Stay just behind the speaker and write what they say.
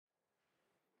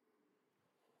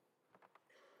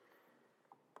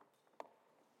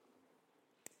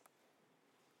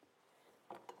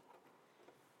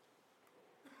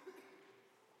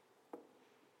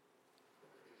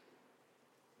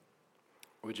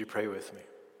Would you pray with me?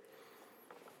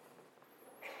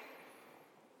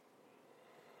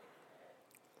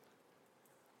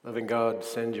 Loving God,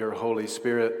 send your Holy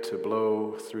Spirit to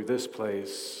blow through this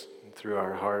place and through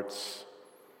our hearts.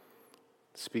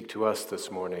 Speak to us this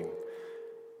morning,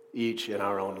 each in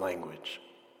our own language.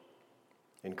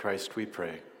 In Christ we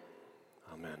pray.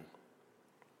 Amen.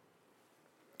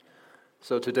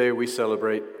 So today we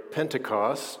celebrate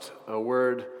Pentecost, a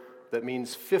word that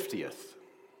means 50th,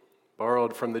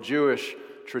 borrowed from the Jewish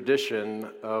tradition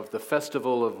of the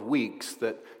Festival of Weeks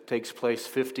that takes place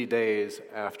 50 days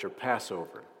after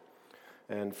Passover.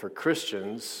 And for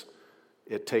Christians,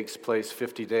 it takes place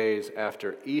 50 days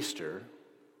after Easter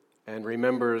and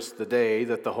remembers the day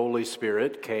that the Holy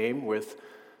Spirit came with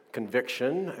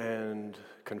conviction and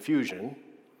confusion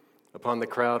upon the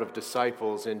crowd of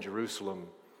disciples in Jerusalem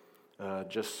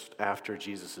just after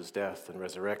Jesus' death and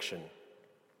resurrection.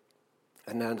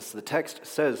 And as the text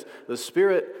says, the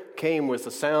Spirit came with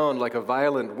a sound like a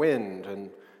violent wind,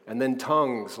 and then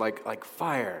tongues like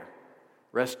fire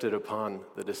rested upon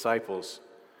the disciples,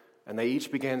 and they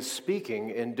each began speaking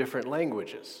in different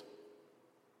languages.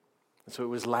 And so it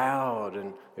was loud,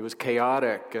 and it was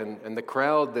chaotic, and the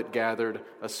crowd that gathered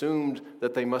assumed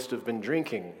that they must have been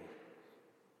drinking.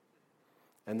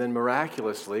 And then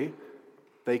miraculously,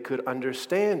 they could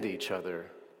understand each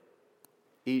other,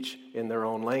 each in their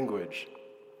own language.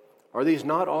 Are these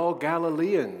not all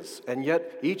Galileans, and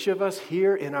yet each of us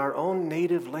here in our own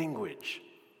native language?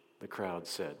 The crowd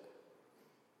said.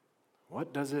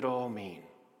 What does it all mean?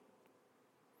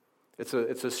 It's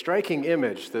a striking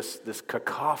image, this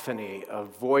cacophony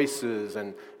of voices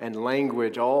and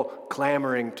language all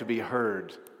clamoring to be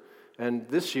heard. And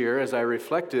this year, as I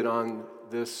reflected on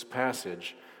this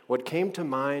passage, what came to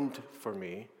mind for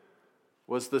me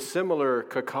was the similar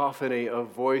cacophony of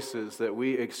voices that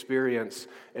we experience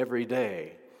every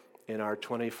day in our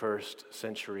 21st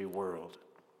century world.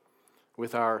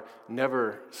 With our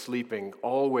never sleeping,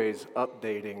 always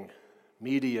updating,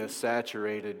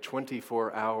 media-saturated,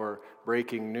 24-hour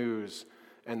breaking news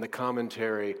and the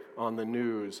commentary on the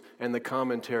news and the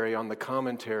commentary on the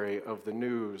commentary of the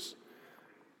news,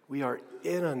 we are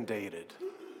inundated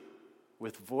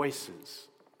with voices,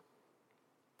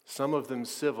 some of them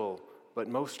civil, but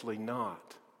mostly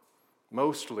not.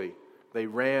 Mostly, they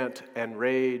rant and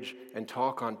rage and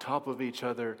talk on top of each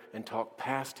other and talk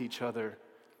past each other,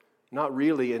 not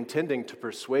really intending to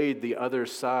persuade the other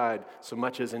side so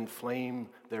much as inflame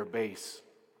their base.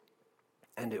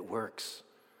 And it works.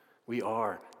 We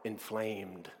are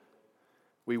inflamed.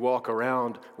 We walk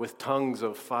around with tongues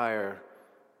of fire,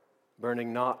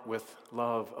 burning not with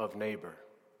love of neighbor,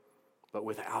 but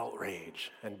with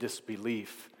outrage and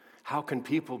disbelief. How can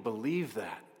people believe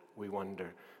that, we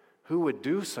wonder? Who would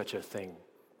do such a thing,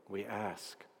 we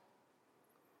ask?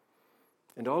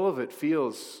 And all of it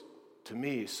feels, to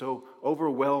me, so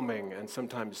overwhelming and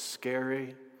sometimes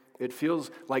scary. It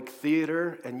feels like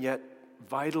theater and yet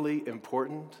vitally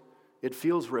important. It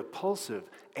feels repulsive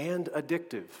and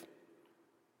addictive.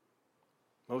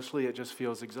 Mostly it just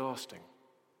feels exhausting.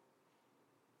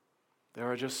 There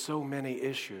are just so many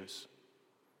issues.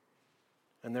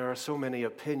 And there are so many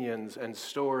opinions and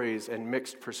stories and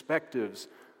mixed perspectives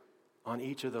on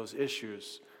each of those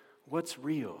issues. What's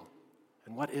real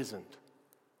and what isn't?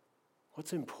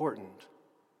 What's important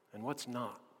and what's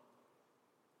not?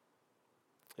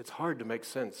 It's hard to make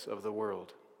sense of the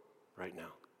world right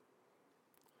now.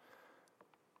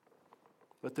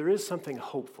 But there is something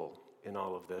hopeful in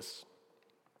all of this.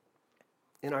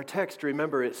 In our text,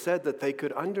 remember, it said that they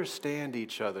could understand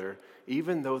each other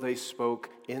even though they spoke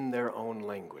in their own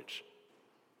language.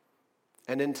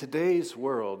 And in today's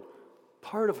world,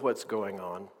 part of what's going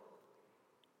on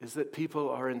is that people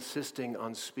are insisting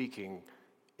on speaking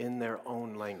in their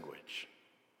own language.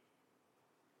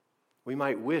 We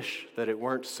might wish that it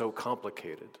weren't so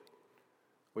complicated.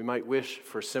 We might wish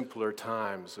for simpler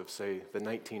times of, say, the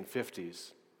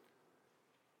 1950s.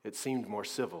 It seemed more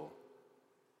civil.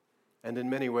 And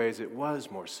in many ways, it was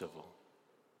more civil.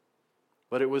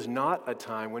 But it was not a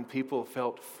time when people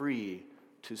felt free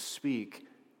to speak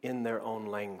in their own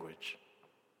language.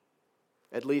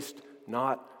 At least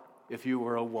not if you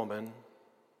were a woman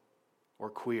or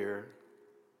queer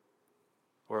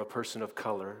or a person of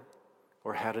color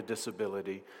or had a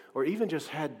disability or even just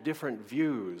had different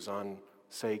views on,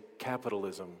 say,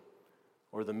 capitalism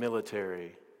or the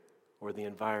military or the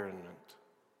environment.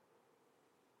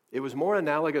 It was more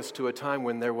analogous to a time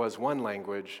when there was one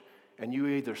language and you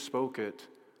either spoke it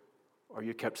or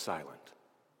you kept silent.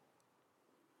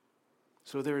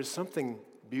 So there is something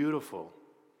beautiful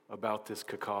about this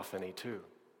cacophony too.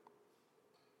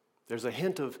 There's a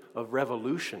hint of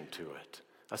revolution to it.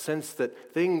 a sense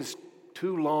that things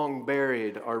too long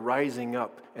buried are rising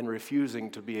up and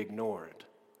refusing to be ignored,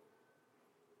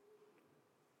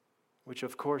 which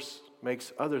of course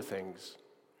makes other things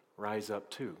rise up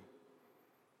too.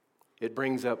 It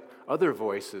brings up other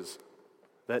voices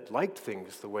that liked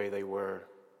things the way they were,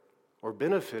 or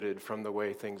benefited from the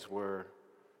way things were,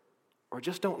 or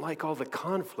just don't like all the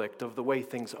conflict of the way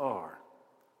things are.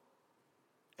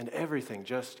 And everything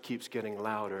just keeps getting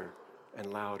louder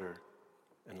and louder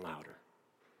and louder.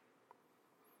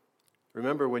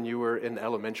 Remember when you were in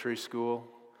elementary school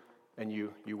and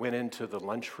you went into the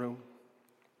lunchroom?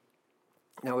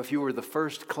 Now, if you were the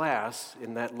first class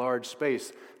in that large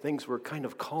space, things were kind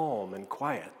of calm and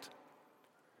quiet.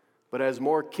 But as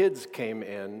more kids came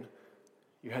in,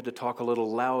 you had to talk a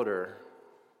little louder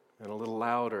and a little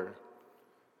louder.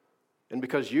 And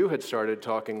because you had started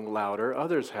talking louder,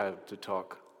 others had to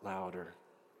talk louder.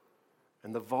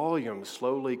 And the volume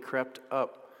slowly crept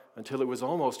up until it was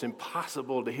almost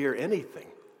impossible to hear anything.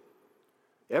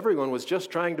 Everyone was just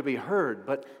trying to be heard,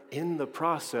 but in the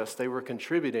process, they were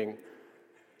contributing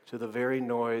to the very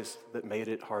noise that made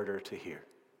it harder to hear.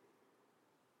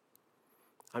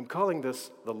 I'm calling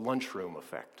this the lunchroom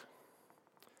effect,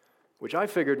 which I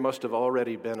figured must have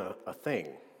already been a thing,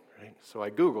 right? So I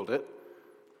Googled it.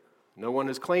 No one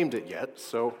has claimed it yet,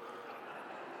 so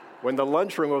when the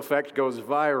lunchroom effect goes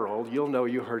viral, you'll know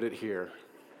you heard it here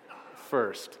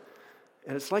first.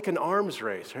 And it's like an arms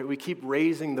race, right? We keep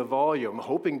raising the volume,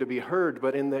 hoping to be heard,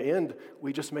 but in the end,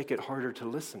 we just make it harder to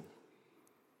listen.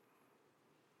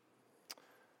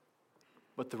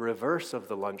 But the reverse of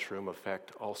the lunchroom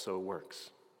effect also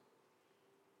works.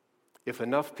 If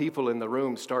enough people in the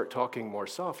room start talking more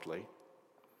softly,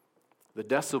 the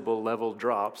decibel level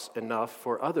drops enough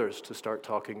for others to start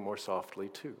talking more softly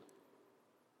too.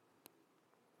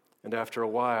 And after a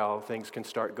while, things can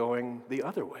start going the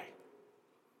other way.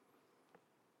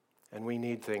 And we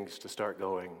need things to start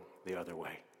going the other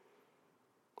way.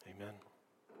 Amen.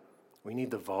 We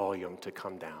need the volume to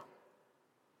come down.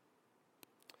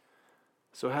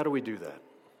 So how do we do that?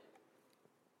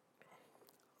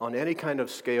 On any kind of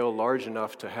scale large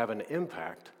enough to have an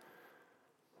impact,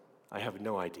 I have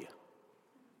no idea.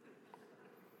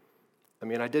 I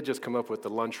mean, I did just come up with the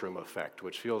lunchroom effect,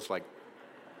 which feels like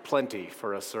plenty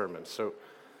for a sermon, so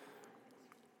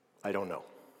I don't know.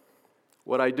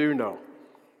 What I do know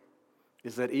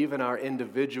is that even our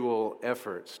individual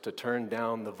efforts to turn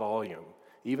down the volume,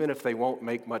 even if they won't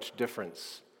make much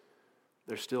difference,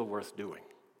 they're still worth doing.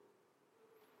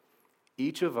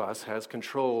 Each of us has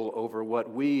control over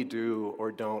what we do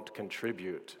or don't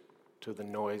contribute to the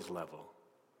noise level.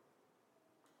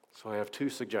 So I have two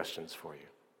suggestions for you.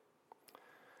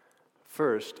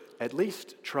 First, at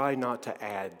least try not to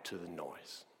add to the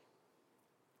noise.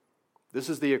 This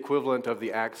is the equivalent of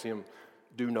the axiom,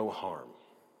 do no harm.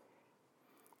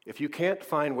 If you can't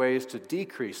find ways to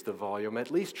decrease the volume,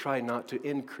 at least try not to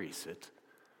increase it,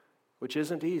 which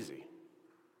isn't easy,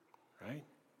 right?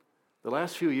 The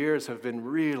last few years have been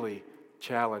really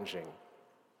challenging,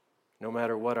 no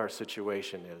matter what our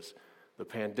situation is. The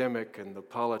pandemic and the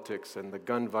politics and the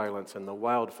gun violence and the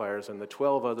wildfires and the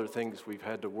 12 other things we've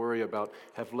had to worry about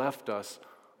have left us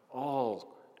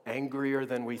all angrier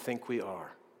than we think we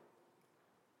are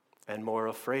and more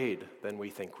afraid than we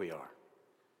think we are.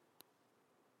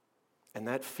 And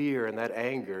that fear and that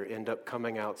anger end up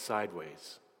coming out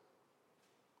sideways.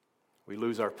 We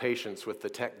lose our patience with the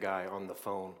tech guy on the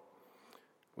phone.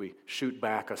 We shoot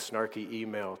back a snarky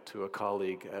email to a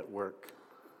colleague at work.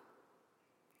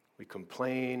 We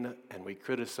complain and we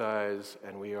criticize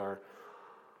and we are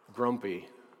grumpy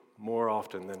more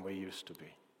often than we used to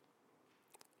be.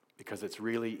 Because it's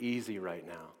really easy right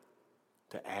now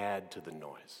to add to the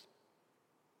noise.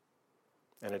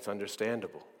 And it's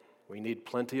understandable. We need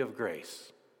plenty of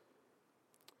grace.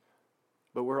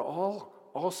 But we're all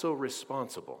also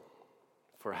responsible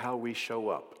for how we show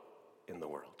up in the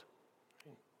world.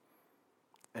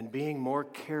 And being more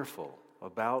careful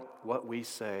about what we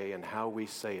say and how we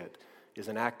say it is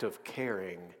an act of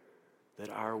caring that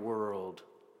our world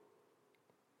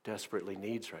desperately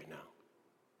needs right now.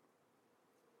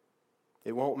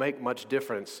 It won't make much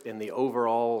difference in the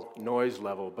overall noise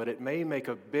level, but it may make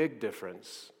a big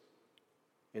difference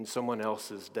in someone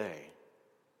else's day.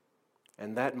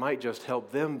 And that might just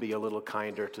help them be a little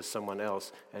kinder to someone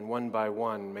else, and one by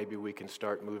one, maybe we can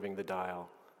start moving the dial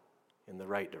in the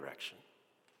right direction.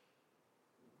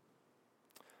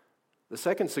 The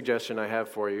second suggestion I have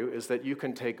for you is that you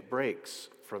can take breaks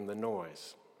from the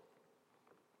noise.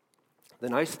 The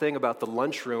nice thing about the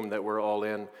lunchroom that we're all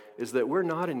in is that we're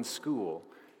not in school,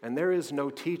 and there is no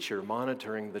teacher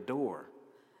monitoring the door.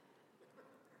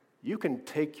 you can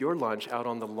take your lunch out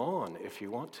on the lawn if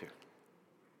you want to.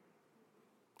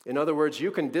 In other words,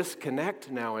 you can disconnect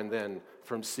now and then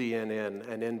from CNN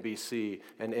and NBC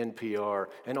and NPR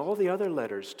and all the other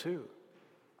letters too.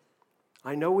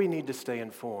 I know we need to stay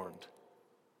informed,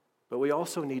 but we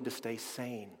also need to stay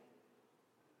sane.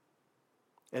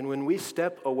 And when we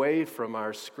step away from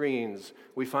our screens,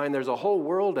 we find there's a whole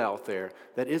world out there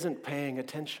that isn't paying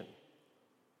attention.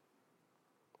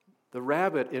 The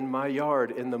rabbit in my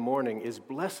yard in the morning is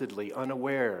blessedly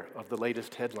unaware of the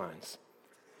latest headlines.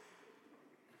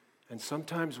 And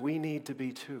sometimes we need to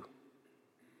be too.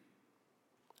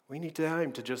 We need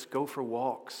time to just go for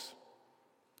walks,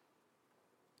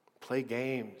 play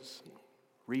games,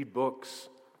 read books,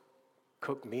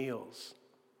 cook meals,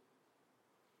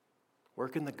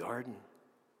 work in the garden.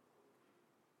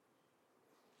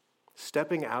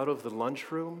 Stepping out of the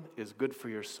lunchroom is good for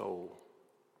your soul.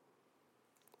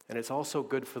 And it's also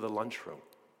good for the lunchroom.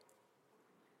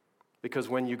 Because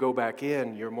when you go back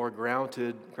in, you're more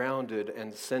grounded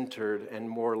and centered and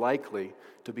more likely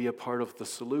to be a part of the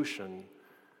solution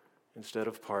instead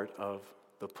of part of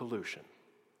the pollution.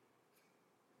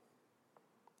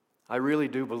 I really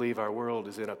do believe our world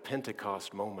is in a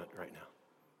Pentecost moment right now.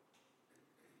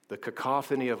 The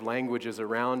cacophony of languages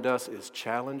around us is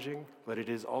challenging, but it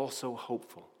is also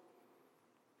hopeful.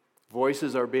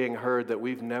 Voices are being heard that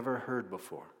we've never heard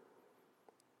before.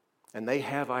 And they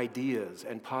have ideas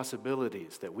and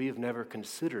possibilities that we have never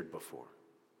considered before.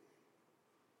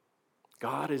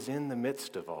 God is in the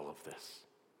midst of all of this.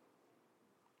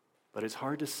 But it's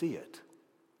hard to see it.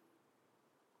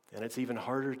 And it's even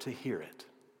harder to hear it.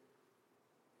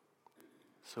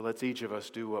 So let's each of us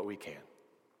do what we can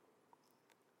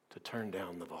to turn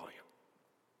down the volume.